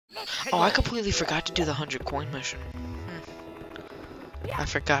Oh, I completely forgot to do the 100 coin mission. I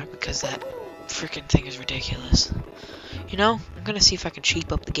forgot because that freaking thing is ridiculous. You know, I'm gonna see if I can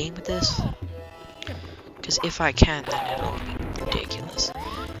cheap up the game with this. Because if I can, then it'll be ridiculous.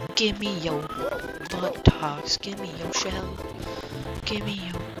 Give me your buttocks, give me your shell. Give me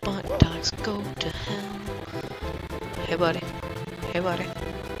your buttocks, go to hell. Hey buddy, hey buddy.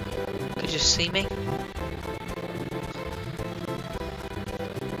 Could you see me?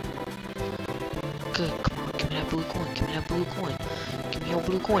 Good, come on, give me that blue coin, give me that blue coin. Give me your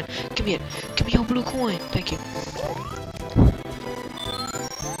blue coin, give me it, give me your blue coin, thank you.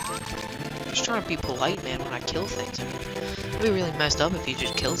 Just trying to be polite, man, when I kill things. I mean, it'd be really messed up if you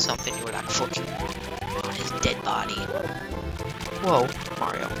just killed something, you were like, fuck you, on his dead body. Whoa,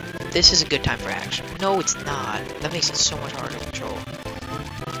 Mario, this is a good time for action. No, it's not. That makes it so much harder to control.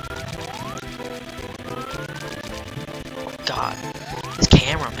 Oh god, this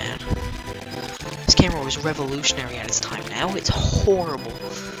camera, man. This camera was revolutionary at its time. Now it's horrible.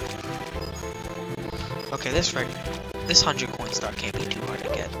 Okay, this 100 coin star can't be too hard to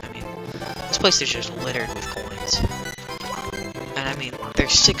get. I mean, this place is just littered with coins. And I mean,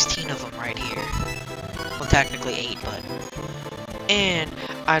 there's 16 of them right here. Well, technically 8, but... And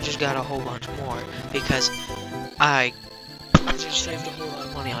I just got a whole bunch more because I just saved a whole lot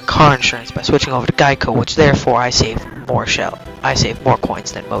of money on car insurance by switching over to Geico, which therefore I save more I save more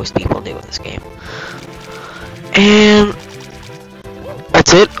coins than most people do in this game. And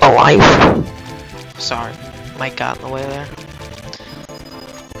that's it. A life. Sorry, Mike got in the way there.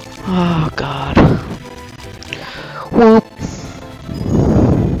 Oh god. Whoop.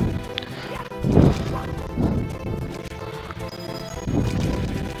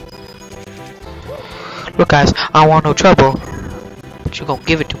 Look guys, I don't want no trouble, but you gonna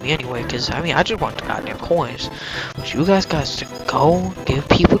give it to me anyway, cause I mean I just want the goddamn coins, but you guys got to go give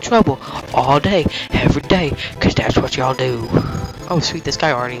people trouble all day, every day, cause that's what y'all do. Oh sweet, this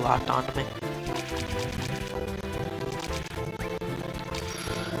guy already locked onto me.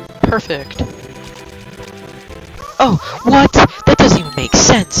 Perfect. Oh, what? That doesn't even make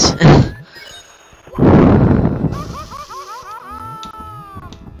sense.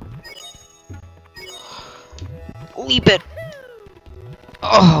 Leap it!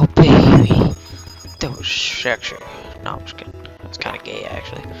 Oh, baby! That was sexy. No, I'm just kidding. It's kind of gay,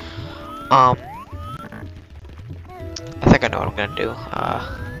 actually. I think I know what I'm gonna do.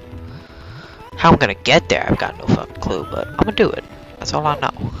 How I'm gonna get there, I've got no fucking clue, but I'm gonna do it. That's all I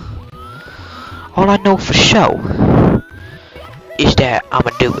know. All I know for sure is that I'm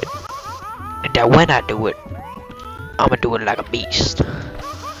gonna do it. And that when I do it, I'm gonna do it like a beast.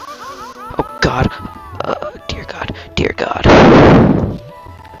 Oh, God. Dear God, dear God.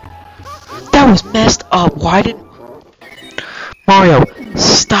 That was messed up. Why didn't... Mario,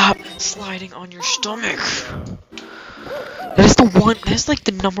 stop sliding on your stomach. That's like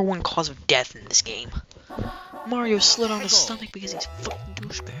the #1 cause of death in this game. Mario slid on his stomach because he's a fucking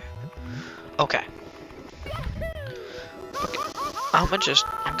douchebag. Okay. I'm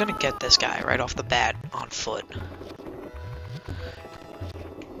gonna get this guy right off the bat on foot.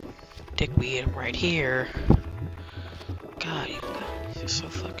 Dickweed him right here. God, you're so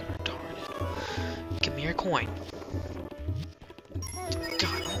fucking retarded. Give me your coin.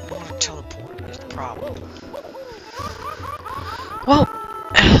 God, I don't want to teleport. Here's the problem. Well,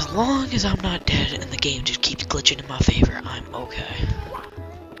 as long as I'm not dead and the game just keeps glitching in my favor, I'm okay.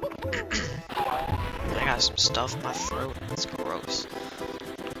 I got some stuff in my throat. It's gross.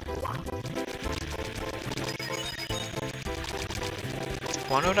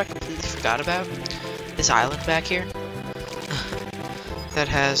 Wanna know what I completely forgot about? This island back here that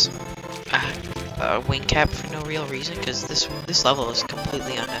has a wing cap for no real reason, because this level is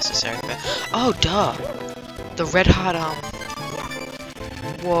completely unnecessary. But oh, duh! The red hot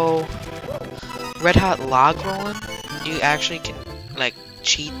red hot log rolling. You actually can like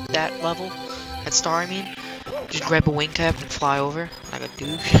cheat that level, that star. I mean, just grab a wing cap and fly over like a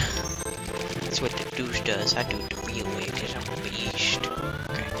douche. That's what the douche does. I do it the real way because I'm a beast.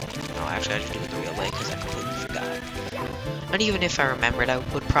 Okay. No, actually, I just do it the real way because I completely forgot. And even if I remembered, I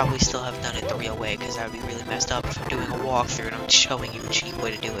would probably still have done it the real way because that would be really messed up if I'm doing a walkthrough and I'm showing you a cheap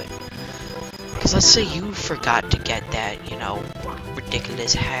way to do it. Because let's say you forgot to get that, you know,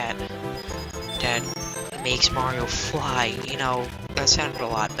 ridiculous hat that makes Mario fly. You know, that sounded a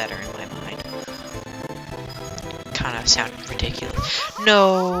lot better in my mind. Kind of sounded ridiculous.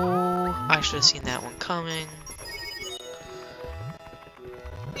 No, I should have seen that one coming.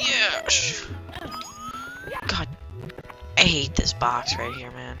 Yes. God, I hate this box right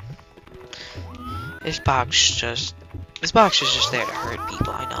here, man. This box is just there to hurt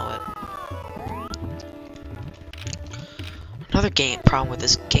people. I know Another problem with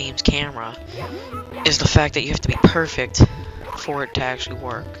this game's camera is the fact that you have to be perfect for it to actually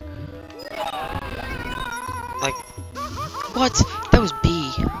work. Like, what? That was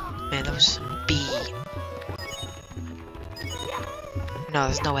B. Man, that was B. No,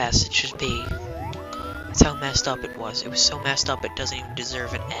 there's no S, it's just B. That's how messed up it was. It was so messed up it doesn't even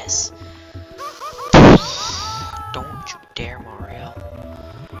deserve an S. Don't you dare, Mario.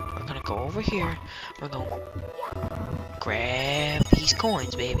 We're gonna go over here. We're gonna grab these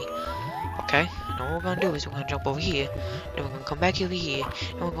coins, baby. Okay? And what we're gonna do is we're gonna jump over here. Then we're gonna come back over here.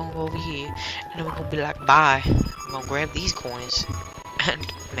 And we're gonna go over here. And then we're gonna be like, bye. We're gonna grab these coins. And,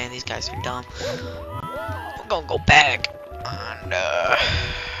 man, these guys are dumb. We're gonna go back. And,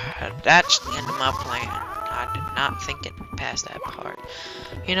 that's the end of my plan. I did not think it past that part.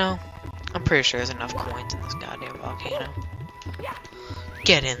 You know, I'm pretty sure there's enough coins in this goddamn volcano.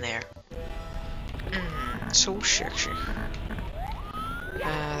 Get in there. So sexy.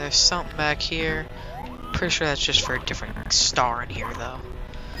 There's something back here. Pretty sure that's just for a different star in here, though.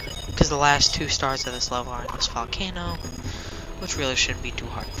 Because the last 2 stars of this level are in this volcano. Which really shouldn't be too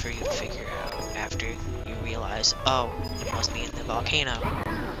hard for you to figure out after you realize, oh, it must be in the volcano.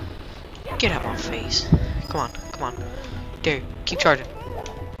 Get out of my face. Come on, come on. There, keep charging.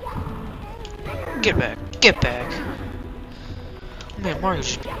 Get back, get back. Man,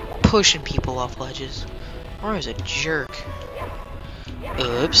 Mario's just pushing people off ledges. Mario's a jerk.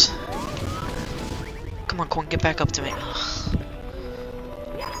 Oops. Come on, coin, get back up to me.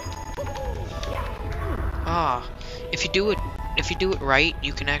 Ah, if you do it right,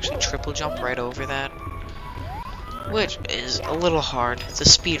 you can actually triple jump right over that. Which is a little hard. It's a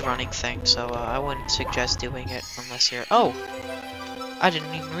speed running thing, so I wouldn't suggest doing it unless you're... Oh! I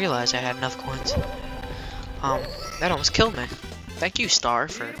didn't even realize I had enough coins. That almost killed me. Thank you, Star,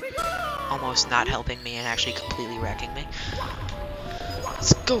 for almost not helping me and actually completely wrecking me.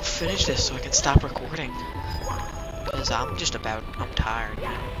 Let's go finish this so I can stop recording. Because I'm tired,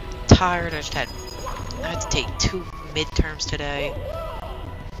 man. Tired, I had to take 2 midterms today.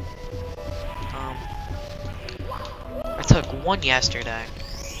 I took 1 yesterday,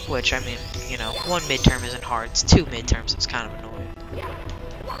 which, I mean, you know, 1 midterm isn't hard. It's 2 midterms, it's kind of annoying.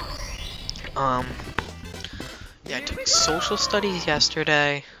 Yeah, I took social studies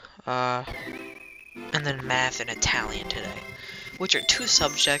yesterday, and then math and Italian today, which are 2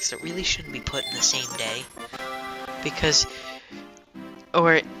 subjects that really shouldn't be put in the same day, because,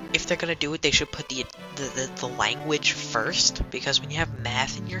 or if they're gonna do it, they should put the language first, because when you have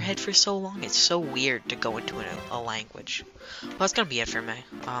math in your head for so long, it's so weird to go into a language. Well, that's gonna be it for me.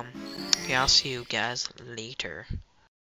 Yeah, I'll see you guys later.